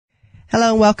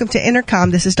Hello and welcome to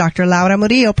Intercom. This is Dr. Laura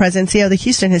Murillo, President and CEO of the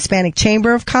Houston Hispanic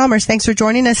Chamber of Commerce. Thanks for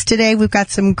joining us today. We've got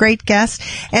some great guests.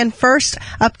 And first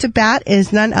up to bat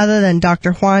is none other than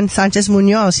Dr. Juan Sanchez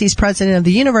Munoz. He's President of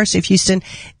the University of Houston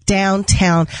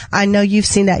Downtown. I know you've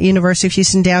seen that University of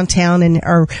Houston Downtown and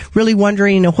are really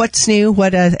wondering, what's new,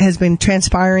 what has been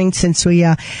transpiring since we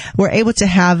were able to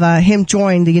have him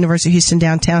join the University of Houston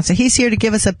Downtown. So he's here to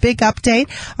give us a big update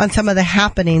on some of the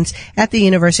happenings at the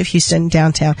University of Houston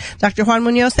Downtown. Dr. Juan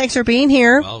Munoz, thanks for being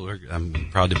here. Well, I'm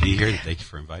proud to be here. Thank you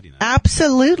for inviting us.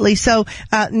 Absolutely. So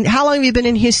how long have you been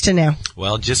in Houston now?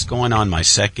 Well, just going on my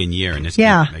second year, and it's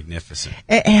been magnificent.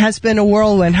 It has been a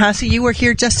whirlwind, huh? So you were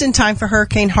here just in time for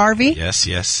Hurricane Harvey? Yes.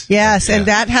 Yes, and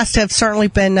that has to have certainly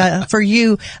been, for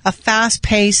you, a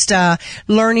fast-paced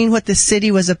learning what the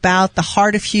city was about, the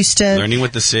heart of Houston. Learning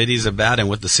what the city is about and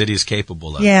what the city is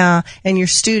capable of. Yeah, and your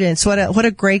students. What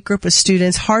a great group of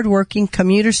students, hardworking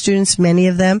commuter students, many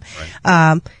of them.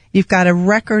 Right. You've got a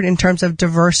record in terms of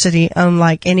diversity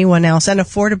unlike anyone else, and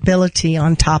affordability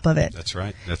on top of it. That's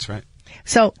right.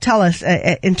 So tell us,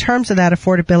 in terms of that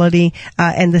affordability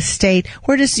and the state,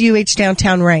 where does UH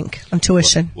Downtown rank on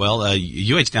tuition? Well,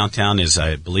 UH Downtown is,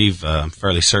 I believe, I'm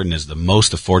fairly certain, is the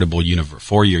most affordable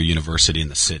four-year university in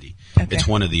the city. Okay. It's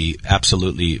one of the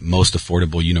absolutely most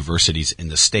affordable universities in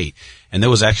the state. And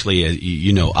there was actually,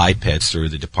 IPEDS through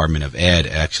the Department of Ed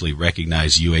actually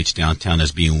recognized UH Downtown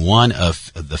as being one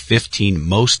of the 15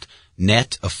 most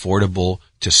net affordable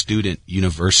to student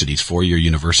universities, four-year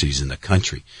universities in the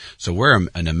country. So we're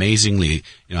an amazingly,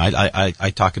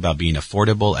 I talk about being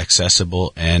affordable,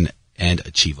 accessible, and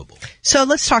achievable. So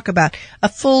let's talk about a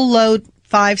full load,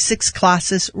 5-6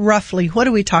 classes, roughly. What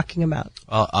are we talking about?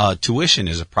 Tuition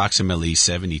is approximately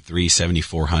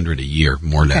 $7,400 a year,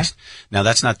 more or less. Now,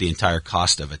 that's not the entire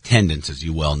cost of attendance, as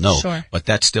you well know, sure, but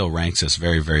that still ranks us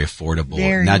very, very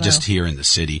affordable, not just here in the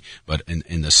city, but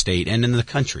in the state and in the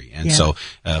country. And so,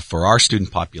 for our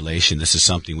student population, this is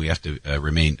something we have to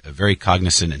remain very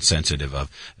cognizant and sensitive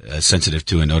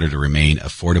to in order to remain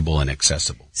affordable and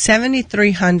accessible.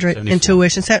 $7,300 in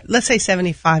tuition. So let's say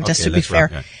 75, just to be fair.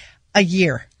 Right. A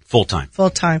year. Full time.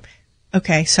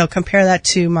 Okay, so compare that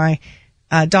to my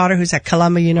daughter who's at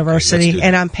Columbia University,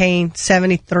 and I'm paying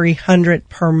 $7,300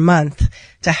 per month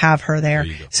to have her there.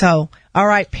 So, all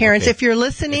right, parents, if you're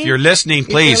listening. If you're listening,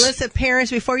 please. Listen,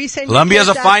 parents, before you send Columbia is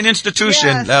a fine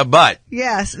institution, but.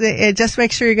 Yes, just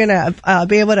make sure you're going to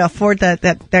be able to afford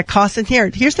that cost. And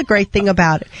here's the great thing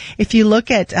about it. If you look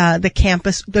at the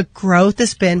campus, the growth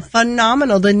has been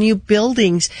phenomenal. The new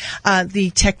buildings,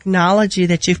 the technology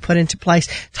that you've put into place.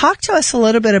 Talk to us a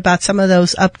little bit about some of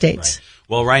those updates. Right.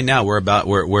 Well, right now we are about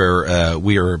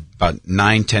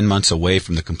 9-10 months away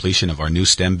from the completion of our new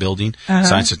STEM building,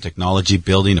 Science and Technology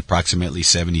building, approximately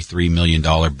 $73 million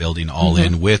building all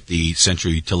in, with the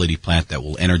central utility plant that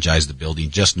will energize the building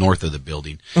just north of the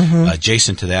building.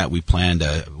 Adjacent to that, we plan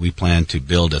to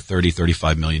build a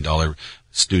 $35 million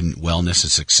Student Wellness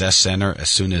and Success Center as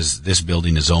soon as this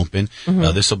building is open.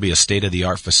 This will be a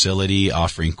state-of-the-art facility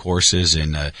offering courses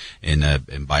in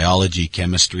biology,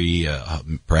 chemistry,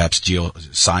 perhaps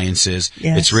geosciences.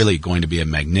 Yes. It's really going to be a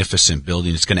magnificent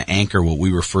building. It's going to anchor what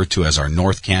we refer to as our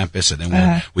North Campus, and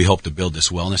then we hope to build this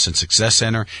Wellness and Success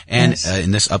Center. And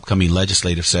in this upcoming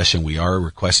legislative session, we are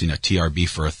requesting a TRB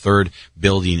for a third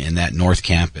building in that North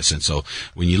Campus. And so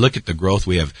when you look at the growth,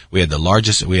 we had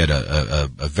a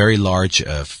very large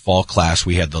fall class.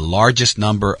 We had the largest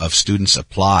number of students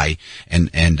apply,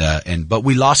 but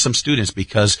we lost some students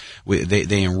because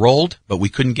they enrolled, but we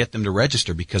couldn't get them to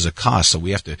register because of cost. So we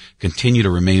have to continue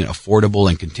to remain affordable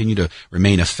and continue to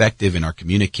remain effective in our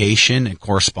communication and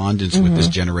correspondence with this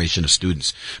generation of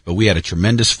students. But we had a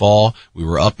tremendous fall. We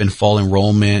were up in fall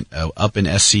enrollment, up in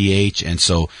SCH, and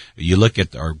so you look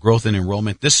at our growth in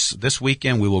enrollment. This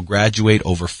weekend we will graduate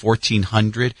over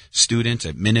 1,400 students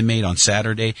at Minimate on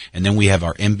Saturday, and then we have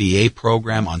our MBA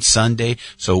program on Sunday.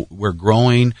 So we're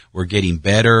growing, we're getting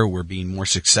better, we're being more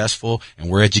successful, and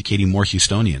we're educating more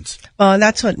Houstonians. Well, and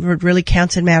that's what really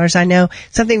counts and matters. I know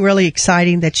something really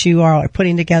exciting that you are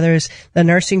putting together is the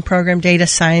nursing program, data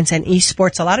science, and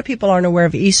esports. A lot of people aren't aware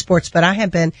of esports, but I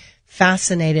have been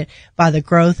fascinated by the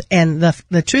growth. And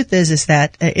the truth is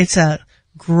that it's a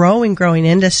growing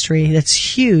industry that's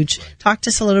huge. Right. Talk to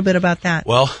us a little bit about that.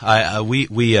 Well,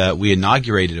 we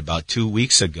inaugurated about 2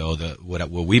 weeks ago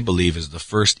what we believe is the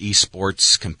first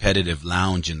esports competitive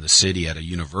lounge in the city at a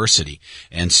university,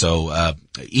 and so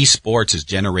esports has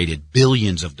generated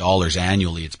billions of dollars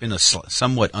annually. It's been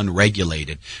somewhat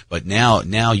unregulated, but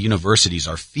now universities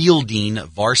are fielding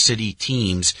varsity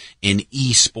teams in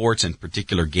esports, in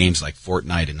particular games like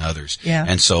Fortnite and others. Yeah.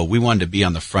 And so we wanted to be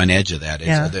on the front edge of that.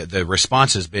 The response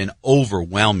response has been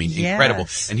overwhelming, incredible.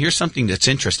 And here's something that's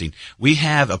interesting. We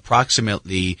have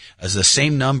approximately as the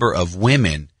same number of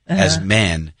women as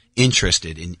men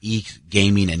interested in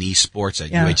e-gaming and e-sports at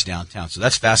UH Downtown. So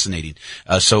that's fascinating.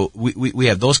 So we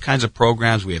have those kinds of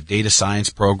programs. We have data science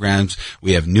programs.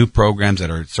 We have new programs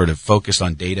that are sort of focused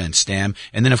on data and STEM.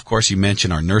 And then, of course, you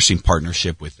mentioned our nursing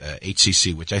partnership with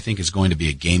HCC, which I think is going to be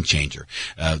a game changer.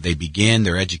 They begin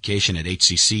their education at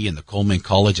HCC in the Coleman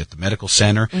College at the Medical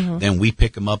Center. Then we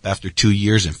pick them up after 2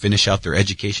 years and finish out their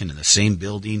education in the same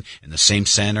building, in the same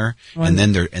center. And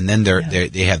then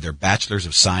they have their bachelor's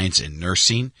of science in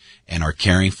nursing and are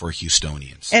caring for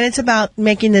Houstonians. And it's about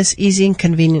making this easy and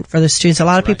convenient for the students. A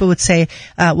lot of people would say,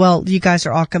 well, you guys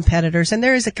are all competitors, and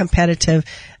there is a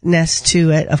competitiveness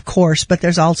to it, of course, but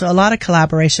there's also a lot of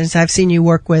collaborations. I've seen you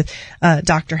work with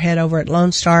Dr. Head over at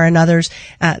Lone Star and others.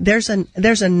 There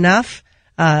are enough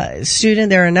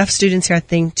students here, I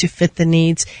think, to fit the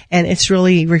needs, and it's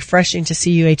really refreshing to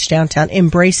see UH Downtown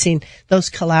embracing those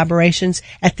collaborations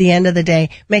at the end of the day,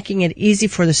 making it easy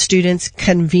for the students,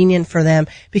 convenient for them,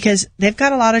 because they've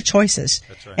got a lot of choices.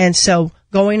 That's right. And so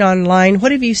going online,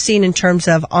 what have you seen in terms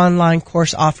of online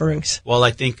course offerings? Well,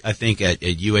 I think at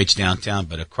UH Downtown,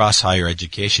 but across higher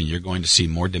education, you're going to see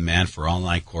more demand for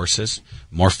online courses,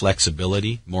 more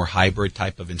flexibility, more hybrid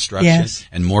type of instruction,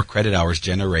 and more credit hours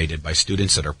generated by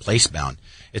students that are place-bound.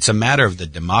 It's a matter of the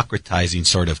democratizing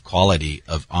sort of quality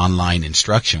of online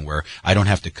instruction where I don't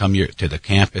have to come here to the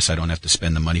campus. I don't have to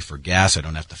spend the money for gas. I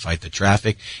don't have to fight the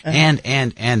traffic.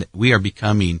 And we are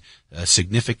becoming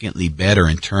significantly better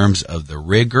in terms of the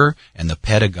rigor and the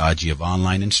pedagogy of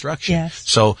online instruction. Yes.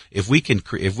 So if we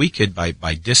could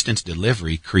by distance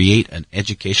delivery create an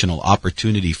educational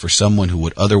opportunity for someone who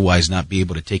would otherwise not be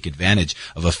able to take advantage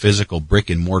of a physical brick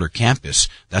and mortar campus,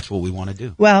 that's what we want to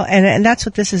do. Well, and that's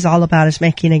what this is all about, is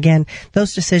making, again,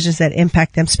 those decisions that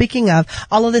impact them. Speaking of,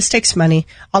 all of this takes money.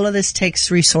 All of this takes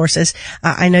resources.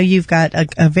 I know you've got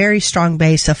a very strong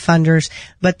base of funders,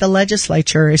 but the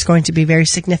legislature is going to be very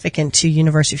significant to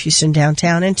University of Houston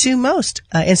Downtown and to most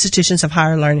institutions of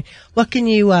higher learning. What can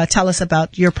you tell us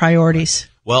about your priorities?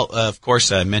 Well, of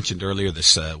course, I mentioned earlier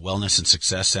this Wellness and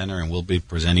Success Center, and we'll be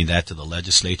presenting that to the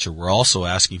legislature. We're also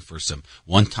asking for some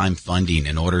one-time funding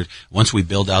in order, once we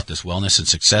build out this Wellness and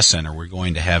Success Center, we're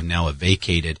going to have now a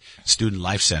vacated Student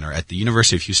Life Center at the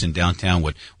University of Houston Downtown,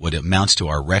 what amounts to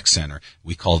our rec center.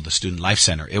 We call it the Student Life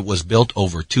Center. It was built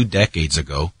over 2 decades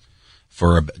ago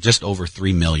for just over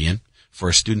 $3 million. For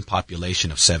a student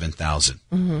population of 7,000.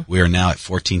 We are now at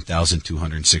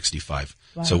 14,265.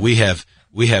 Wow. So we have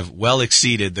well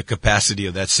exceeded the capacity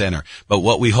of that center. But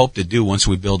what we hope to do once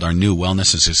we build our new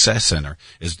Wellness and Success Center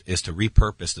is to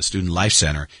repurpose the Student Life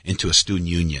Center into a student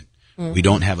union. We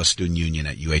don't have a student union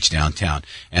at UH Downtown.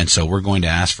 And so we're going to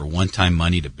ask for one-time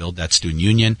money to build that student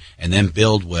union and then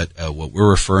build what we're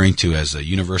referring to as a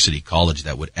university college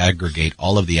that would aggregate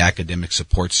all of the academic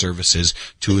support services,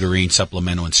 tutoring,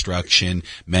 supplemental instruction,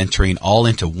 mentoring, all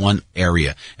into one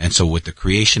area. And so with the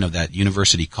creation of that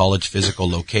university college physical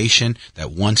location,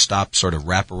 that one-stop sort of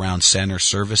wraparound center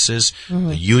services,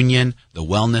 the union, the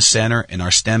wellness center, and our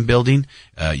STEM building,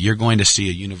 you're going to see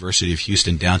a University of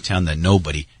Houston Downtown that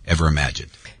nobody ever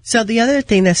imagined. So the other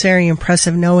thing that's very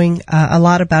impressive, knowing a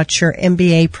lot about your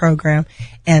MBA program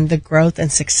and the growth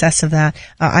and success of that,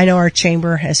 I know our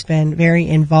chamber has been very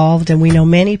involved, and we know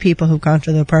many people who've gone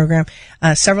through the program.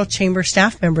 Several chamber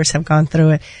staff members have gone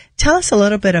through it. Tell us a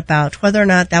little bit about whether or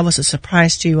not that was a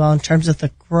surprise to you all in terms of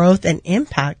the growth and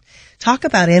impact. Talk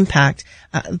about impact.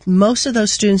 Most of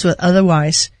those students would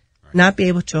otherwise not be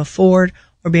able to afford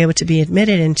or be able to be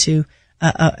admitted into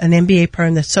an MBA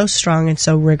program that's so strong and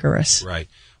so rigorous. Right.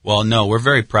 Well, no, we're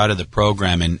very proud of the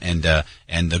program, and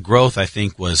the growth, I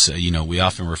think, was, we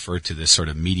often refer to this sort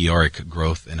of meteoric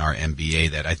growth in our MBA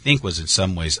that I think was in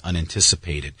some ways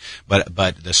unanticipated. But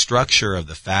the structure of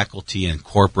the faculty and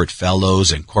corporate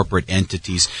fellows and corporate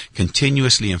entities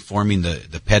continuously informing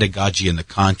the pedagogy and the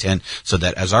content so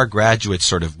that as our graduates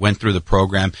sort of went through the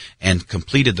program and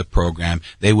completed the program,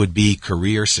 they would be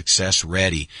career success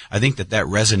ready. I think that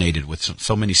resonated with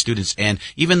so many students. And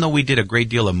even though we did a great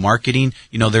deal of marketing,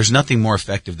 there's nothing more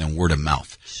effective than word of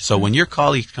mouth. So when your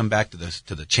colleagues come back to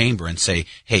the chamber and say,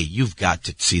 hey, you've got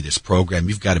to see this program,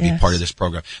 you've got to be part of this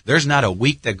program, there's not a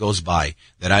week that goes by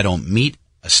that I don't meet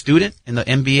a student in the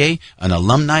MBA, an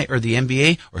alumni or the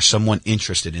MBA, or someone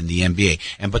interested in the MBA.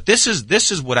 But this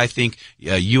is what I think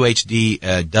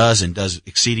UHD does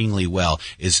exceedingly well,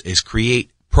 is create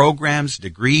programs,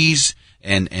 degrees,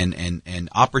 and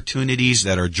opportunities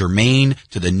that are germane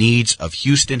to the needs of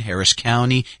Houston, Harris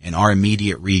County, and our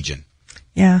immediate region.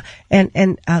 Yeah.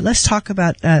 And let's talk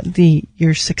about,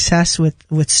 your success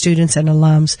with students and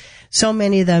alums. So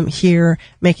many of them here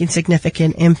making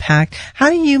significant impact. How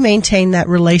do you maintain that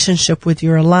relationship with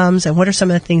your alums, and what are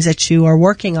some of the things that you are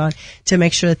working on to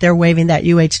make sure that they're waving that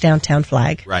UH downtown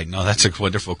flag? Right. No, that's a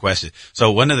wonderful question.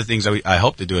 So one of the things I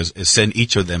hope to do is send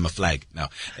each of them a flag. No.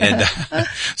 And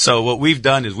so what we've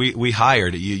done is we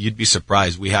hired, you'd be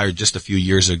surprised, we hired just a few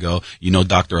years ago,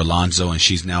 Dr. Alonzo, and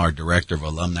she's now our director of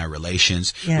alumni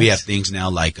relations. Yes. We have things now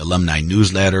like alumni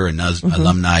newsletter and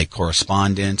alumni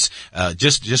correspondence.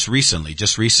 Just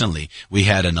recently, we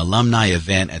had an alumni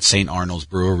event at St. Arnold's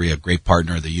Brewery, a great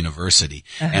partner of the university.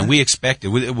 And we expected,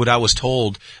 what I was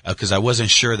told, because I wasn't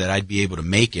sure that I'd be able to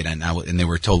make it, and they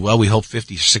were told, well, we hope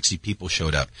 50 or 60 people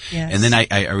showed up. Yes. And then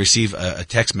I received a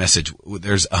text message,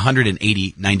 there's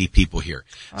 90 people here.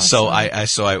 Awesome. So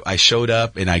I showed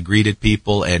up and I greeted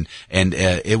people, and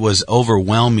it was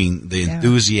overwhelming, the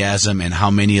enthusiasm, and how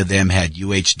many of them had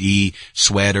UHD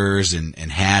sweaters and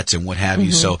hats and what have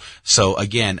you. So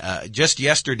again, just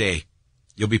yesterday,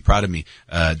 you'll be proud of me,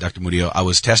 Dr. Murillo. I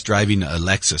was test driving a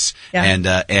Lexus, and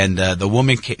the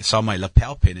woman saw my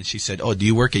lapel pin, and she said, "Oh, do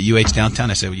you work at UH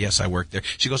Downtown?" I said, "Well, yes, I work there."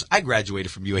 She goes, "I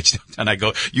graduated from UH Downtown." I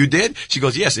go, "You did?" She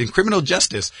goes, "Yes, in criminal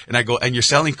justice." And I go, "And you're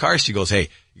selling cars?" She goes, "Hey,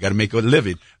 you got to make a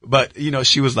living." But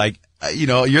she was like,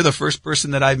 "You're the first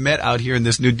person that I've met out here in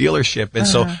this new dealership," and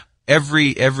so.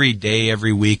 Every day,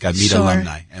 every week, I meet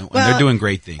alumni, and they're doing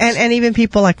great things. And even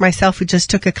people like myself who just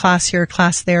took a class here, a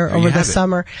class there over the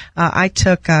summer. I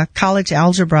took college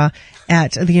algebra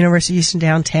at the University of Houston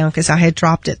downtown because I had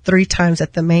dropped it 3 times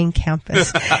at the main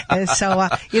campus. And so,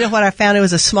 what I found? It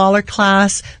was a smaller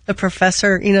class. The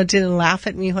professor, didn't laugh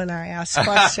at me when I asked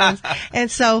questions. And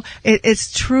so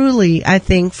it's truly, I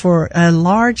think, for a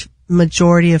large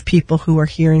majority of people who are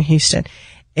here in Houston,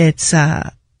 it's,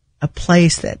 a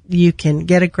place that you can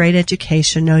get a great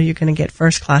education, know you're going to get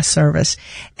first class service.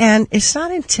 And it's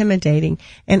not intimidating.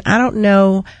 And I don't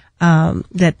know,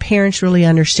 that parents really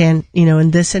understand, in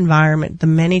this environment, the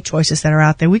many choices that are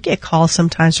out there. We get calls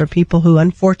sometimes from people who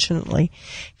unfortunately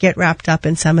get wrapped up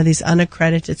in some of these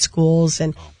unaccredited schools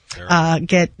and,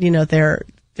 get,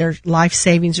 their life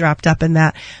savings wrapped up in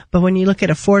that. But when you look at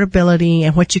affordability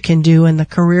and what you can do and the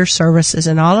career services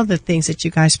and all of the things that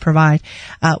you guys provide,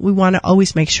 we want to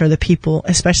always make sure that people,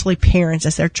 especially parents,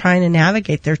 as they're trying to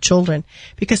navigate their children,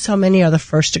 because so many are the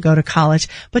first to go to college.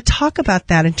 But talk about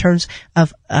that in terms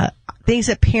of things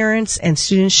that parents and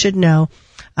students should know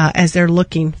as they're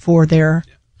looking for their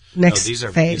next phase.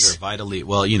 These are vitally,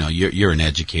 well, you're an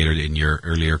educator in your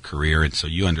earlier career, and so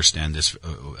you understand this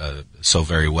so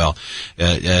very well.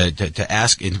 To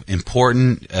ask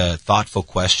important, thoughtful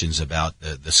questions about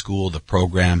the school, the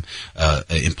program,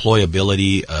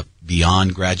 employability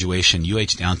beyond graduation.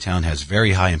 UH Downtown has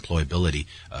very high employability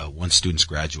once students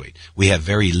graduate. We have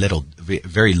very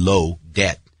low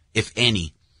debt, if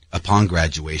any, upon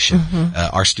graduation.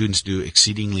 Our students do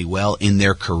exceedingly well in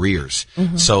their careers.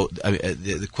 So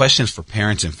the questions for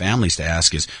parents and families to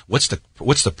ask is, what's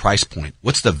the price point?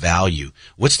 What's the value?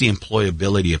 What's the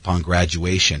employability upon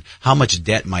graduation? How much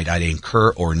debt might I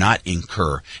incur or not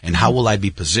incur? And how will I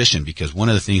be positioned? Because one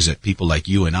of the things that people like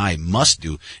you and I must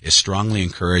do is strongly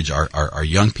encourage our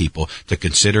young people to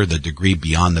consider the degree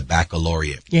beyond the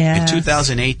baccalaureate. Yes. In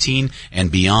 2018 and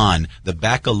beyond, the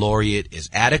baccalaureate is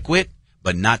adequate,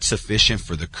 but not sufficient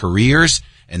for the careers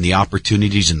and the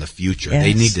opportunities in the future. Yes.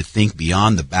 They need to think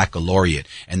beyond the baccalaureate,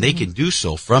 and they can do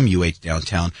so from UH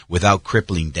Downtown without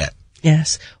crippling debt.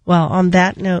 Yes. Well, on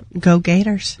that note, go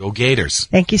Gators. Go Gators.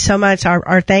 Thank you so much.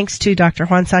 Our thanks to Dr.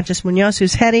 Juan Sanchez Munoz,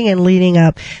 who's heading and leading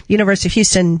up the University of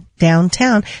Houston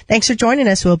downtown. Thanks for joining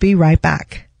us. We'll be right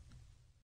back.